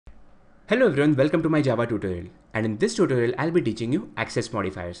Hello everyone, welcome to my Java tutorial, and in this tutorial I'll be teaching you access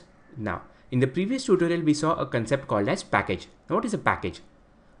modifiers. Now, in the previous tutorial we saw a concept called as package. Now what is a package?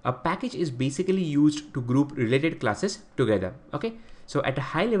 A package is basically used to group related classes together. Okay, so at a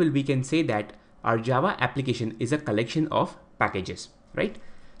high level we can say that our Java application is a collection of packages, right?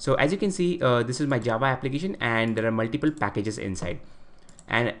 So as you can see, this is my Java application and there are multiple packages inside.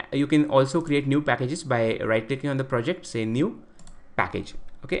 And you can also create new packages by right clicking on the project, say new package,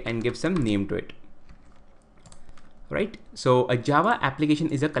 okay, and give some name to it, right? So a Java application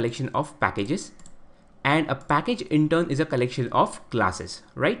is a collection of packages and a package in turn is a collection of classes,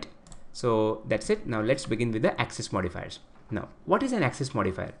 right? So that's it. Now let's begin with the access modifiers. Now, what is an access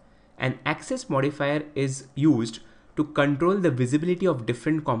modifier? An access modifier is used to control the visibility of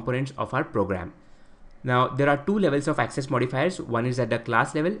different components of our program. Now, there are two levels of access modifiers. One is at the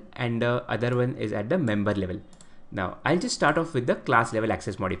class level and the other one is at the member level. Now, I'll just start off with the class level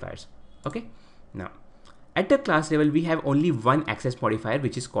access modifiers. Okay. Now, at the class level, we have only one access modifier,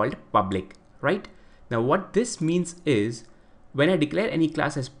 which is called public, right? Now, what this means is when I declare any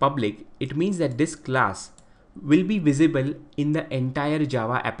class as public, it means that this class will be visible in the entire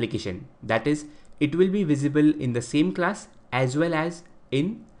Java application. That is, it will be visible in the same class as well as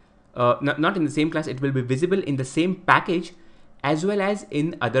in not in the same class, it will be visible in the same package as well as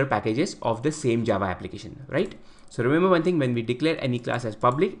in other packages of the same Java application, right? So remember one thing, when we declare any class as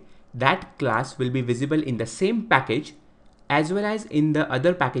public, that class will be visible in the same package as well as in the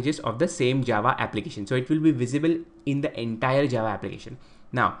other packages of the same Java application. So it will be visible in the entire Java application.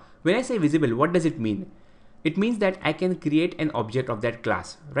 Now, when I say visible, what does it mean? It means that I can create an object of that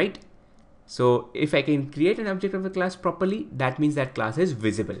class, right? So if I can create an object of the class properly, that means that class is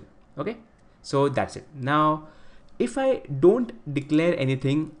visible. Okay, so that's it. Now, if I don't declare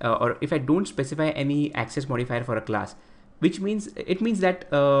anything or if I don't specify any access modifier for a class, which means it means that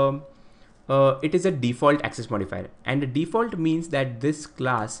it is a default access modifier, and the default means that this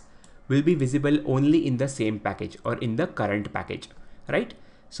class will be visible only in the same package or in the current package, right?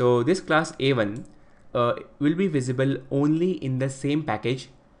 So this class A1 will be visible only in the same package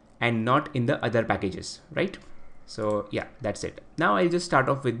and not in the other packages, right? So yeah, that's it. Now I'll just start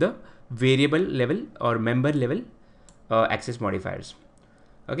off with the variable level or member level access modifiers.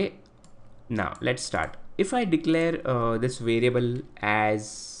 Okay, now let's start. If I declare this variable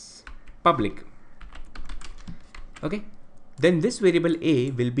as public, okay, then this variable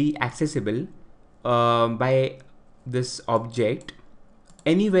A will be accessible by this object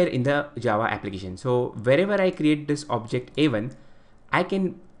anywhere in the Java application. So wherever I create this object A1, I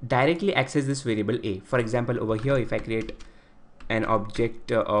can directly access this variable A. For example, over here, if I create an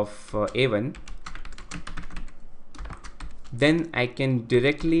object of A1, then I can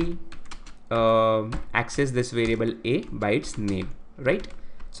directly access this variable A by its name, right?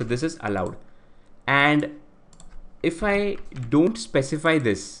 So this is allowed. And if I don't specify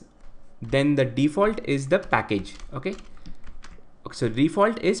this, then the default is the package, okay? So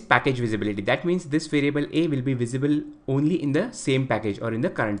default is package visibility. That means this variable A will be visible only in the same package or in the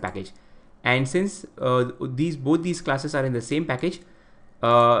current package. And since both these classes are in the same package,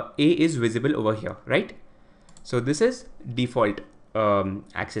 A is visible over here, right? So this is default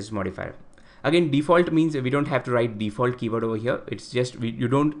access modifier. Again, default means we don't have to write default keyword over here. It's just when you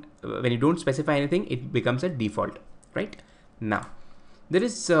don't specify anything, it becomes a default, right? Now there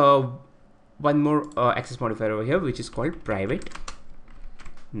is one more access modifier over here, which is called private.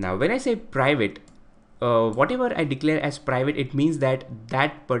 Now, when I say private, whatever I declare as private, it means that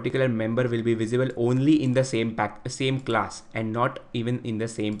that particular member will be visible only in the same class and not even in the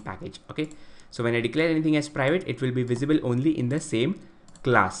same package. Okay. So when I declare anything as private, it will be visible only in the same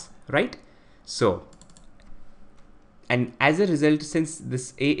class, right? So, and as a result, since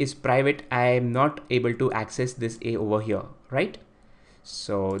this A is private, I am not able to access this A over here, right?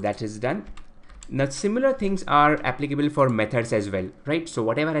 So that is done. Now, similar things are applicable for methods as well, right? So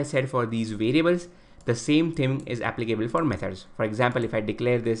whatever I said for these variables, the same thing is applicable for methods. For example, if I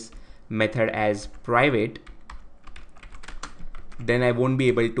declare this method as private, then I won't be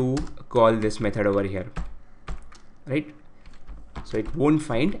able to call this method over here, right? So it won't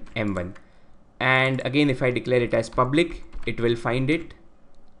find M1. And again, if I declare it as public, it will find it.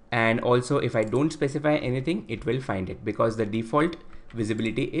 And also if I don't specify anything, it will find it because the default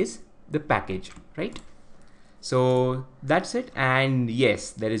visibility is the package, right? So that's it. And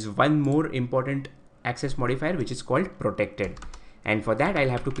yes, there is one more important access modifier, which is called protected. And for that, I'll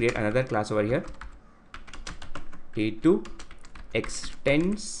have to create another class over here. A2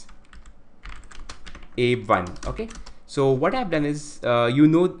 extends A1. Okay. So what I've done is,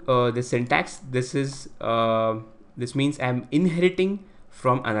 the syntax. This means I'm inheriting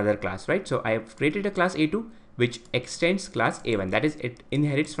from another class, right? So I have created a class A2 which extends class A1, that is, it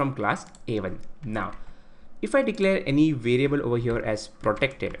inherits from class A1. Now, if I declare any variable over here as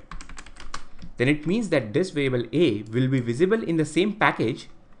protected, then it means that this variable A will be visible in the same package,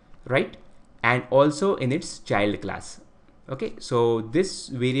 right? And also in its child class. Okay, so this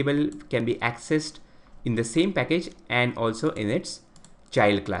variable can be accessed in the same package and also in its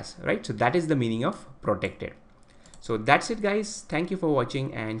child class, right? So that is the meaning of protected. So that's it guys. Thank you for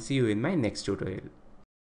watching and see you in my next tutorial.